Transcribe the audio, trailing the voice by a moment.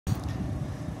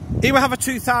Here we have a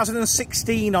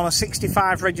 2016 on a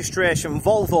 65 registration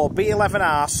Volvo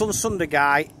B11R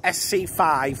Sunsundegui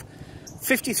SC7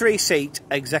 53 seat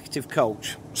executive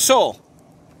coach. So,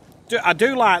 I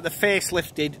do like the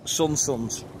facelifted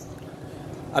Sunsuns.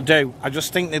 I do. I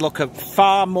just think they look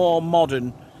far more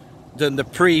modern than the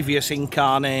previous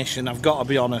incarnation, I've got to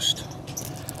be honest.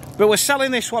 But we're selling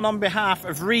this one on behalf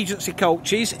of Regency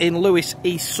Coaches in Lewes,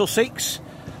 East Sussex.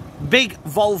 Big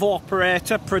Volvo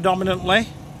operator predominantly.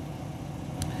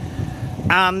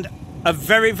 And a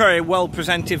very, very well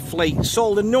presented fleet.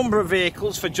 Sold a number of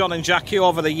vehicles for John and Jackie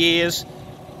over the years.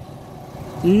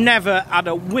 Never had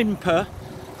a whimper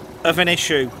of an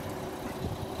issue.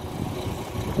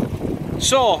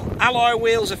 So, alloy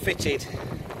wheels are fitted.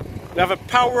 We have a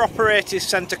power operated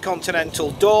centre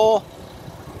continental door.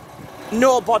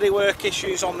 No bodywork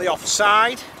issues on the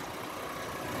offside.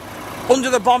 Under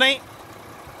the bonnet,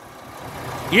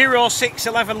 Euro 6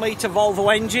 11 litre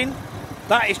Volvo engine.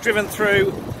 That is driven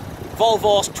through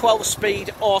Volvo's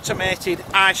 12-speed automated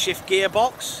I-shift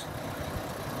gearbox.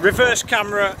 Reverse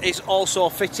camera is also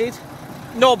fitted.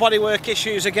 No bodywork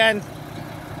issues again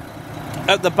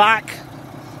at the back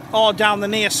or down the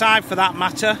near side for that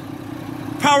matter.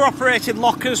 Power operated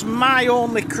lockers. My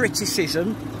only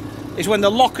criticism is when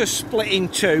the lockers split in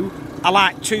two, I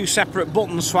like two separate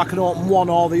buttons so I can open one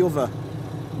or the other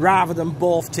rather than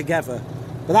both together.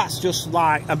 But that's just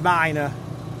like a minor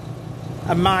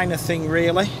thing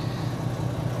really.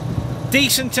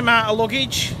 Decent amount of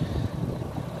luggage.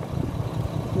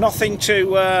 Nothing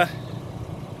to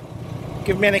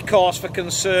give me any cause for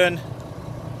concern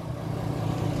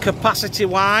capacity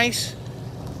wise.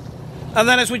 And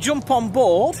then as we jump on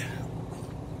board,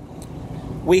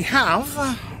 we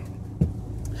have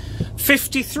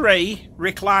 53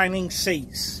 reclining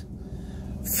seats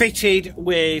fitted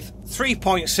with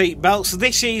 3-point seat belts.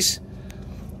 This is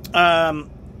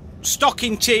stock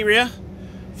interior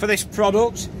for this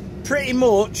product. Pretty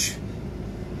much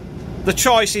the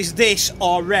choice is this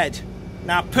or red.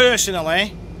 Now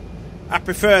personally I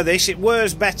prefer this. It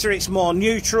wears better, it's more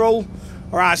neutral,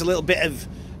 or has a little bit of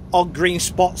odd green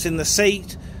spots in the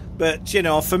seat, but you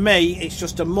know, for me it's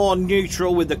just a more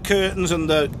neutral with the curtains and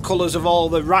the colours of all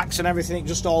the racks and everything. It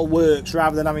just all works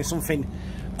rather than having something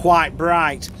quite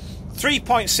bright.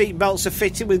 3-point seat belts are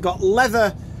fitted. We've got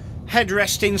leather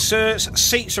headrest inserts.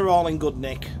 Seats are all in good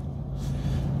nick,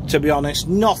 to be honest.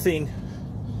 Nothing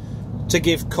to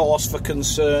give cause for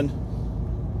concern.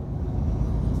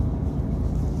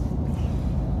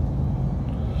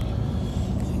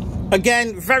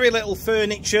 Again, very little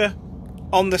furniture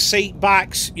on the seat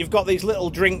backs. You've got these little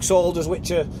drinks holders which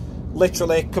are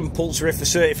literally compulsory for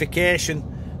certification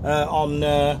on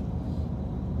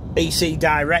EC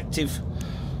directive.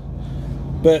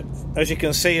 But as you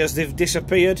can see, as they've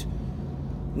disappeared,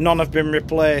 none have been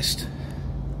replaced.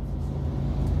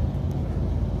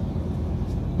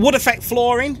 Wood effect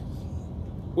flooring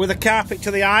with a carpet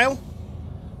to the aisle.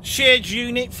 Shades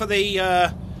unit for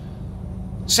the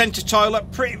centre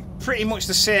toilet, pretty much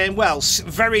the same. Well,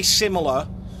 very similar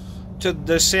to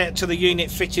the unit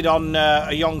fitted on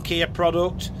a Young Kia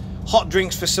product. Hot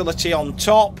drinks facility on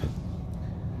top.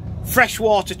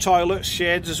 Freshwater toilets,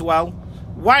 shades as well.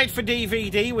 Wide for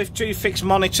DVD with 2 fixed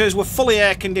monitors. We're fully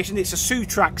air conditioned. It's a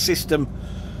Sutrac system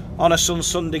on a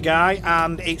Sunsundegui,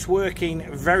 and it's working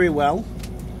very well,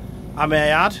 I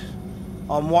may add,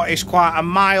 on what is quite a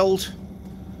mild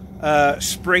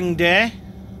spring day.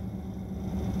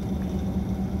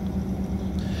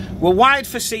 We're wide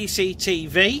for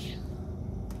CCTV.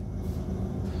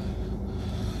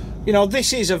 You know,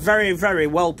 this is a very, very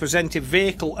well presented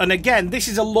vehicle, and again, this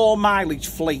is a low mileage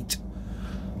fleet.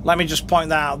 Let me just point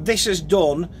that out. This has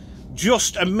done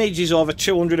just a midges over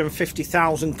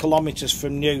 250,000 kilometres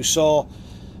from new, so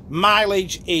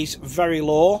mileage is very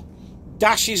low.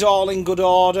 Dash is all in good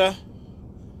order.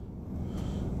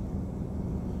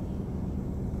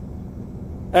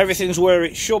 Everything's where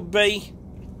it should be.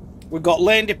 We've got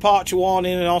lane departure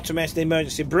warning and automated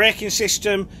emergency braking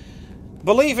system.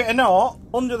 Believe it or not,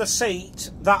 under the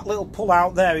seat, that little pull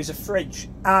out there is a fridge.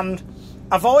 And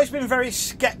I've always been very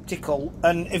sceptical,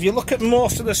 and if you look at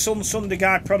most of the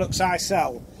Sunsundegui products I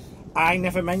sell, I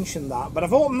never mention that. But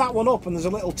I've opened that one up and there's a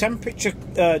little temperature,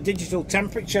 digital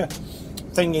temperature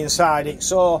thing inside it.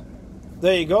 So,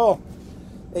 there you go.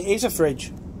 It is a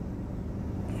fridge.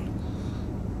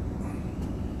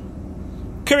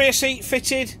 Courier seat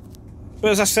fitted.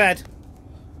 But as I said,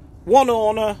 one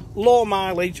owner, low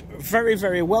mileage, very,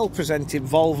 very well presented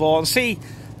Volvo. And see,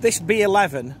 this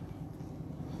B11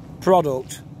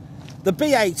 product, the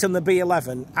B8 and the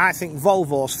B11, I think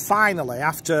Volvo's finally,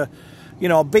 after, you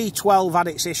know, B12 had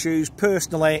its issues.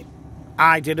 Personally,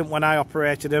 I didn't when I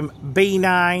operated them.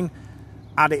 B9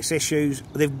 had its issues.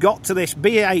 They've got to this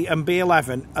B8 and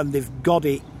B11 and they've got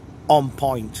it on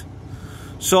point.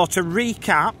 So to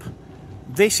recap,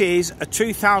 this is a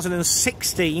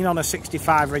 2016 on a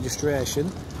 65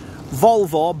 registration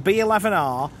Volvo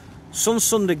B11R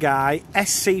Sunsundegui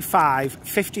SC5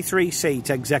 53 seat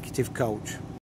executive coach.